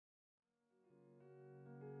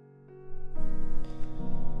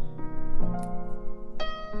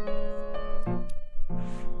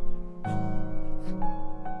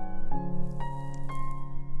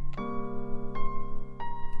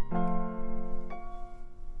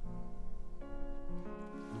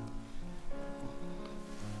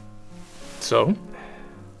So?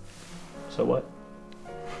 So what?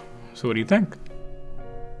 So what do you think?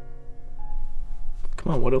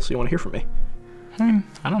 Come on, what else do you want to hear from me?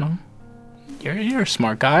 I don't know. You're a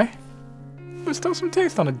smart guy. There's still some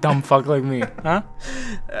taste on a dumb fuck like me, huh?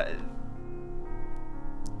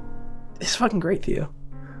 It's fucking great, Theo.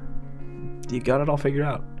 You got it all figured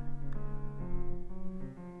out.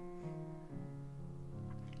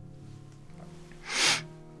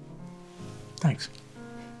 Thanks.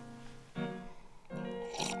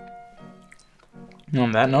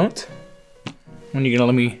 On that note, when are you gonna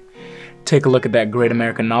let me take a look at that great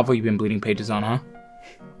American novel you've been bleeding pages on, huh?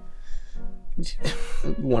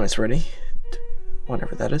 When it's ready.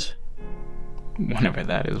 Whenever that is. Whenever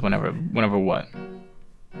that is. Whenever what?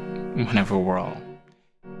 Whenever we're all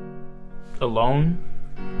alone,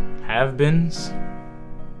 have-beens,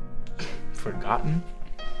 forgotten.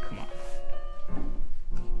 Come on.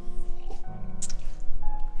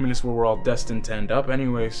 I mean, it's where we're all destined to end up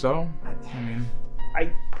anyway, so, I mean...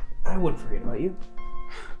 I wouldn't forget about you.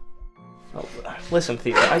 Oh, listen,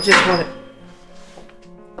 Theo, I just want to...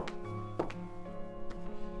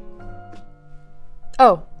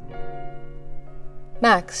 Oh.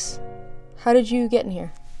 Max, how did you get in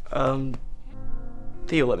here?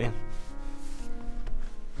 Theo let me in.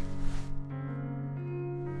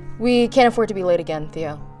 We can't afford to be late again,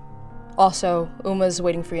 Theo. Also, Uma's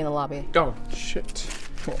waiting for you in the lobby. Oh, shit.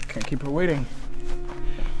 Well, can't keep her waiting.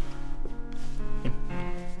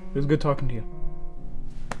 It was good talking to you.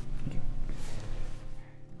 Thank you.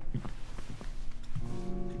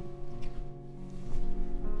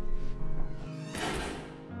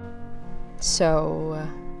 So,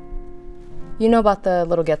 you know about the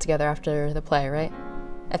little get-together after the play, right?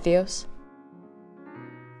 At Theo's?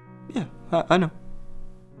 Yeah, I know.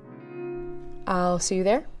 I'll see you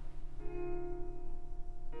there.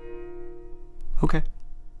 Okay.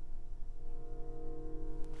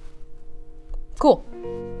 Cool.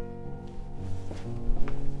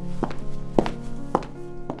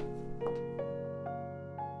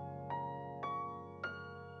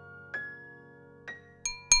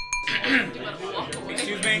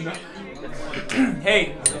 Excuse me.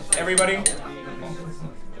 Hey, everybody.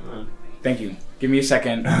 Thank you. Give me a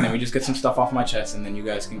second, and then we just get some stuff off my chest, and then you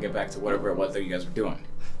guys can get back to whatever it was that you guys were doing.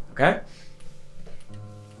 Okay?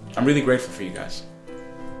 I'm really grateful for you guys.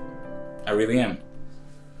 I really am.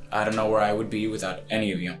 I don't know where I would be without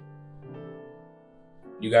any of you.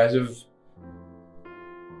 You guys have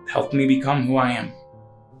helped me become who I am.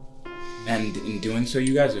 And in doing so,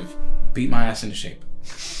 you guys have beat my ass into shape.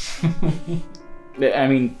 I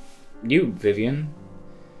mean, you, Vivian,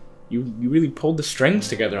 you really pulled the strings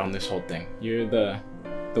together on this whole thing. You're the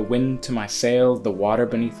wind to my sails, the water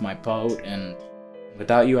beneath my boat, and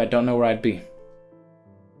without you, I don't know where I'd be.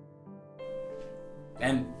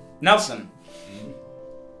 And Nelson.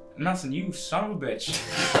 Nelson, you son of a bitch.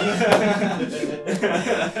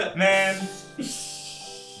 Man.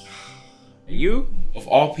 You, of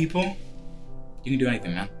all people, you can do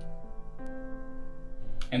anything, man.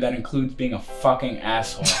 And that includes being a fucking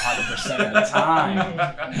asshole 100% of the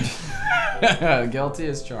time. Guilty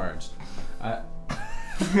as charged. Well,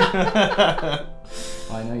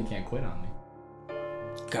 I know you can't quit on me.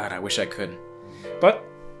 God, I wish I could. But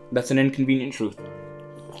that's an inconvenient truth.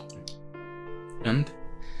 And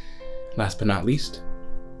last but not least,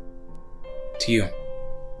 to you.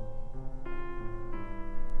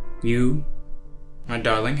 You, my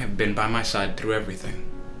darling, have been by my side through everything.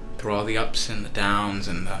 Through all the ups and the downs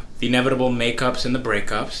and the inevitable makeups and the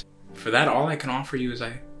breakups. For that, all I can offer you is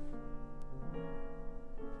I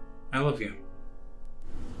love you.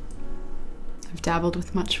 I've dabbled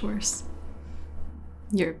with much worse.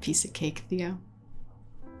 You're a piece of cake, Theo.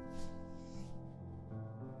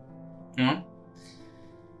 Well,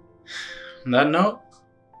 on that note,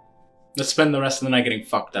 let's spend the rest of the night getting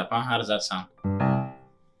fucked up, huh? How does that sound?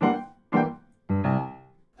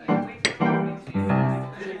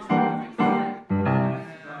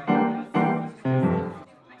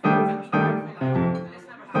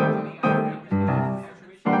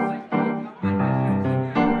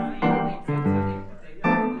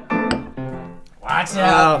 Watch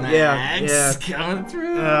out, Max. Yeah. Coming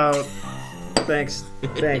through. Oh, thanks,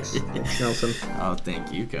 Nelson. Oh,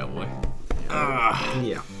 thank you, cowboy.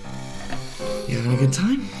 Yeah. You having a good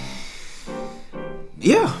time?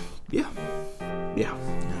 Yeah.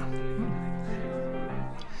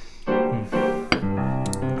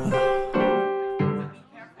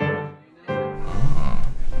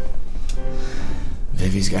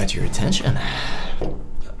 Vivi's got your attention.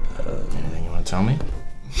 Anything you want to tell me?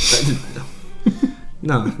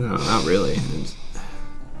 No, not really.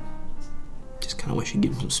 Just kind of wish you'd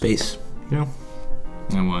give him some space, Yeah.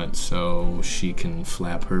 And what, so she can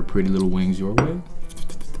flap her pretty little wings your way?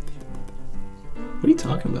 What are you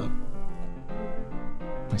talking about?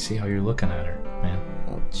 I see how you're looking at her, man.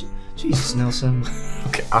 Oh, Jesus, Nelson.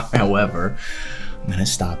 Okay, however, I'm gonna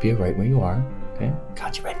stop you right where you are, okay?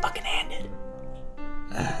 Got you right fucking handed.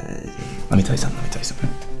 Let me tell you something.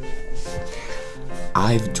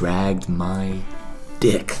 I've dragged my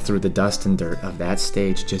dick through the dust and dirt of that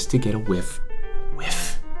stage just to get a whiff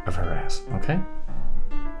of her ass, okay?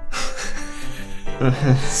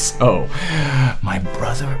 So, my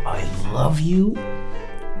brother, I love you.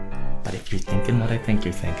 But if you're thinking what I think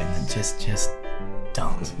you're thinking, then just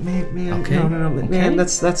don't. Man, okay? No, okay? man,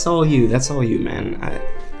 that's all you. That's all you, man.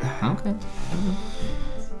 Okay.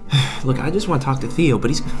 Look, I just want to talk to Theo, but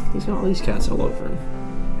he's got all these cats all over him.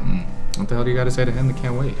 What the hell do you got to say to him that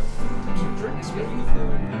can't wait?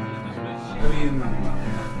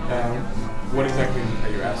 What exactly are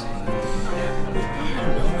you asking?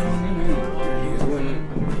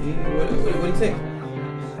 What do you think?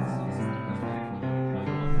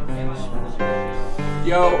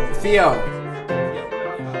 Yo, Theo.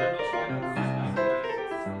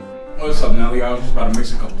 What's up, Nelly? I was just about to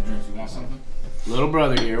mix a couple drinks. You want something? Little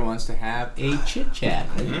brother here wants to have a chit chat.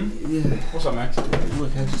 Yeah. What's up, Max?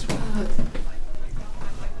 Look, I just want.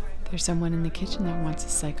 There's someone in the kitchen that wants to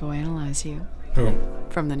psychoanalyze you. Who?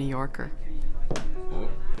 From the New Yorker.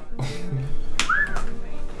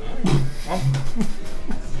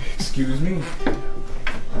 Excuse me.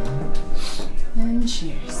 And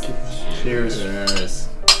cheers. Cheers.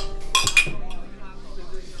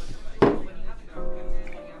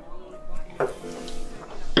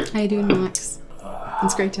 How you doing, Max?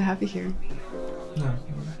 It's great to have you here. No,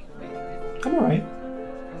 I'm all right.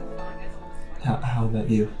 How about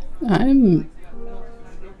you? I'm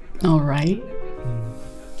all right.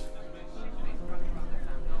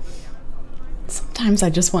 Sometimes I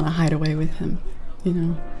just want to hide away with him, you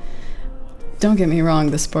know. Don't get me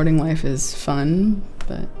wrong, the sporting life is fun,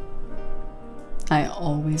 but I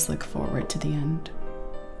always look forward to the end.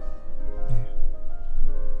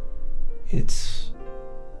 It's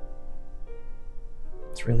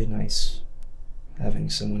really nice having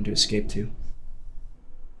someone to escape to.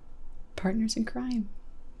 Partners in crime.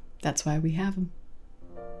 That's why we have them.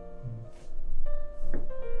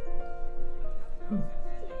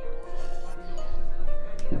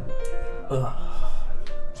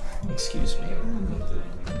 Excuse me.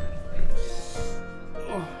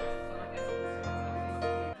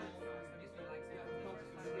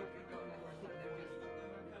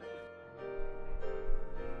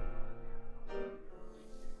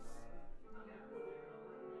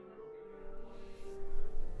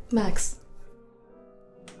 Max,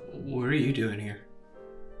 What are you doing here?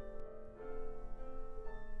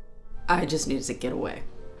 I just needed to get away.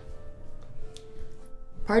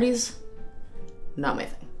 Parties, not my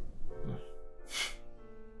thing.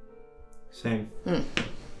 Same.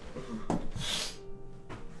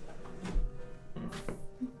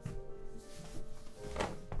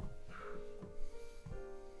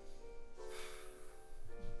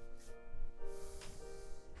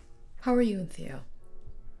 How are you and Theo?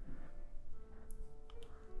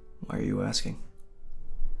 Why are you asking?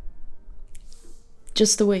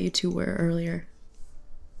 Just the way you two were earlier.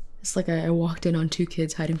 It's like I walked in on two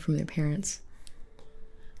kids hiding from their parents.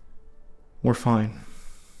 We're fine.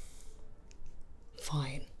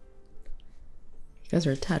 Fine. You guys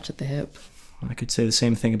are attached at the hip. I could say the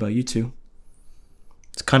same thing about you two.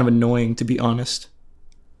 It's kind of annoying, to be honest.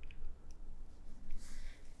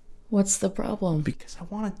 What's the problem? Because I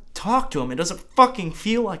want to talk to him. It doesn't fucking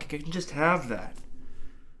feel like I can just have that.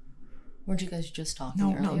 Weren't you guys just talking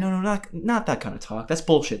No, earlier? not that kind of talk. That's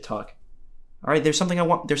bullshit talk. All right, there's something I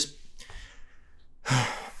want.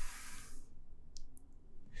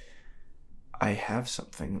 I have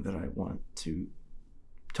something that I want to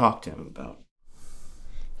talk to him about.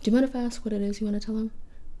 Do you mind if I ask what it is you want to tell him?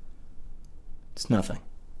 It's nothing.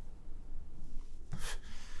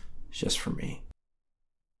 It's just for me.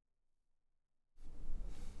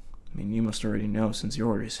 I mean, you must already know since you're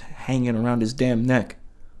always hanging around his damn neck.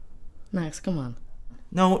 Max, come on.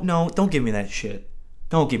 No, don't give me that shit.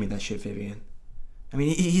 Don't give me that shit, Vivian. I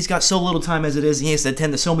mean, he's got so little time as it is, and he has to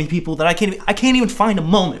attend to so many people that I can't even find a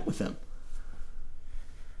moment with him.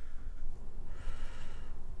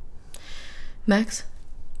 Max?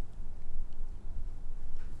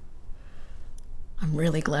 I'm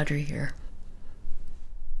really glad you're here.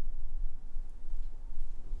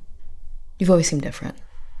 You've always seemed different.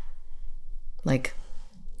 Like,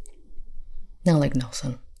 not like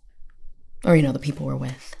Nelson. Or, you know, the people we're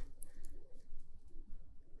with.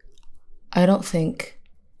 I don't think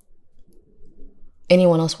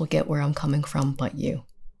anyone else will get where I'm coming from but you.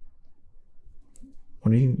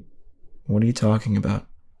 What are you talking about?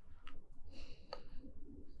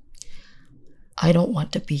 I don't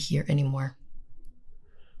want to be here anymore.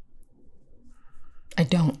 I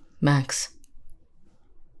don't, Max.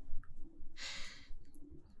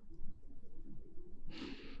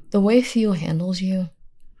 The way Theo handles you,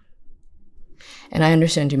 and I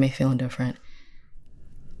understand you may feel indifferent,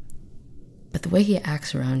 but the way he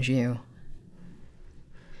acts around you,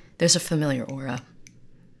 there's a familiar aura.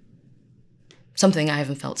 Something I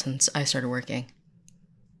haven't felt since I started working.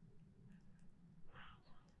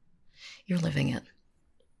 You're living it.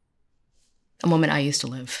 A moment I used to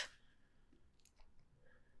live.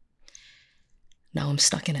 Now I'm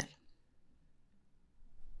stuck in it.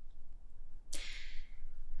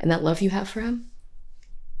 And that love you have for him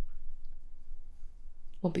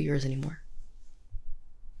won't be yours anymore.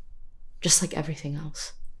 Just like everything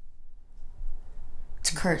else. It's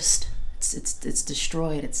cursed. It's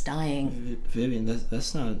destroyed. It's dying. Vivian,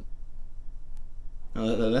 that's not.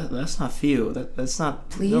 No, that's not Theo. That's not.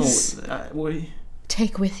 Please. No, what?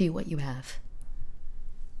 Take with you what you have.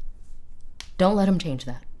 Don't let him change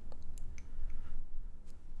that.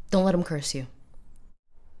 Don't let him curse you.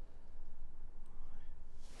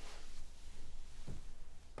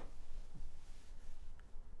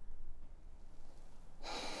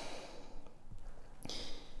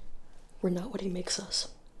 We're not what he makes us.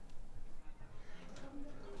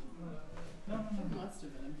 No.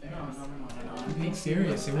 I'm being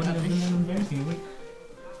serious. It wouldn't have been embarrassing.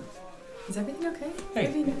 Is everything okay? Hey,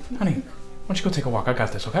 honey, why don't you go take a walk? I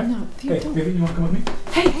got this, okay? No, Theo, hey, don't. Vivian, you want to come with me?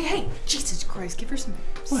 Hey! Jesus Christ, give her some...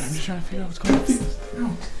 What? I'm just trying to figure out what's going on.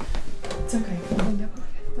 No. It's okay.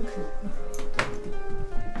 Okay.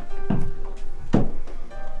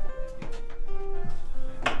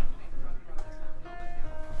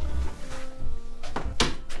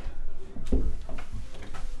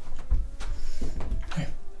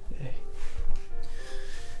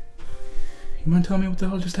 You mind telling me what the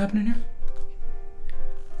hell just happened in here?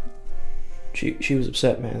 She was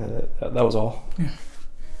upset, man. That was all. Yeah.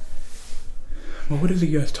 Well, what is it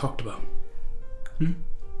you guys talked about?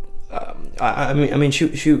 I mean, she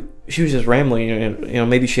was just rambling. You know,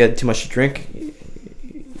 maybe she had too much to drink.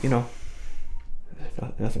 You know,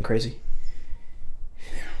 nothing crazy.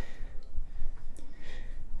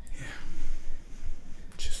 Yeah.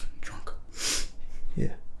 Just drunk.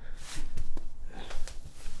 Yeah.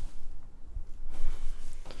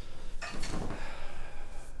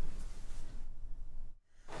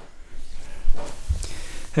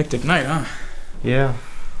 Hectic night, huh? Yeah.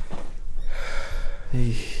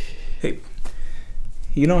 Hey,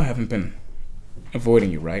 you know I haven't been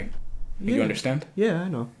avoiding you, right? Yeah. You understand? Yeah, I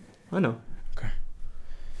know. Okay.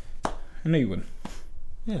 I knew you would.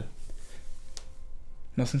 Yeah.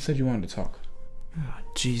 Nelson said you wanted to talk. Oh,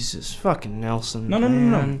 Jesus, fucking Nelson.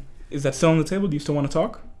 No. Is that still on the table? Do you still want to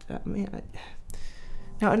talk? No,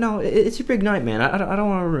 it's your big night, man. I don't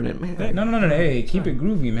want to ruin it, man. Hey, no. Hey, keep it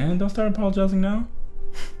groovy, man. Don't start apologizing now.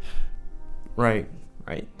 Right.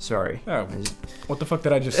 Sorry. Oh, what the fuck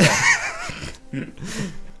did I just say?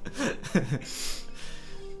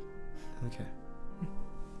 Okay.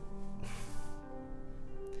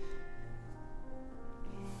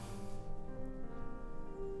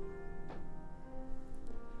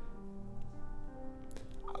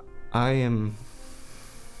 I am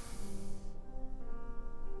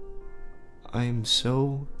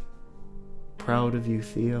so proud of you,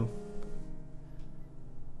 Theo.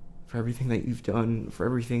 For everything that you've done, for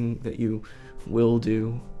everything that you will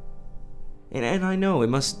do. And I know it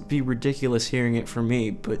must be ridiculous hearing it from me,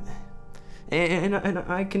 but... And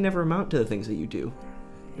I can never amount to the things that you do.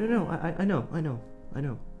 No, I know.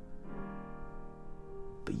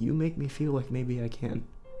 But you make me feel like maybe I can.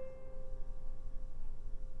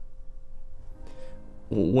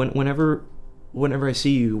 Whenever I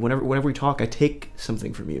see you, whenever we talk, I take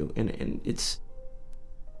something from you, and it's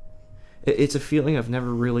a feeling I've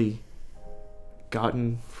never really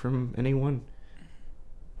gotten from anyone.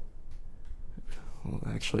 Well,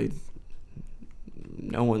 actually,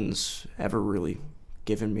 no one's ever really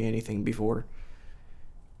given me anything before.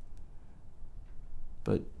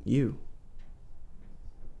 But you.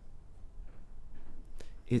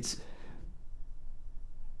 It's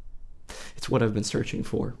what I've been searching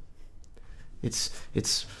for. It's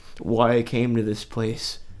why I came to this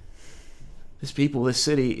place. This people, this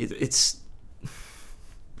city, it's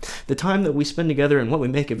the time that we spend together and what we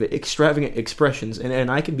make of it, extravagant expressions,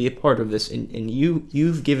 and I can be a part of this, and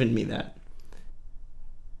you've given me that.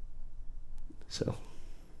 So,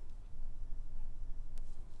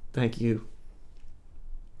 thank you.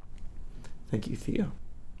 Thank you, Theo.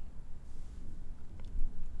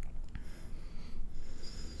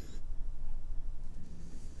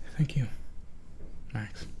 Thank you,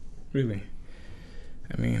 Max. Really.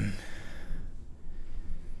 I mean,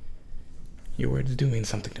 your words do mean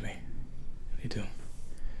something to me. They do.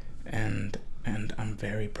 And I'm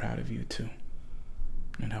very proud of you too.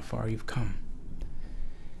 And how far you've come.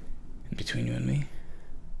 And between you and me,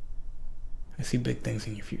 I see big things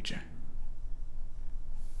in your future.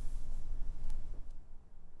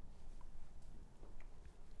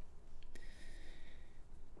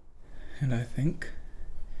 And I think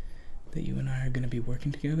that you and I are going to be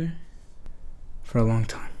working together for a long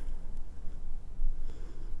time.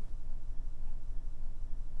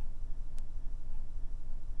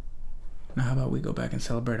 Now how about we go back and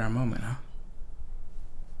celebrate our moment, huh?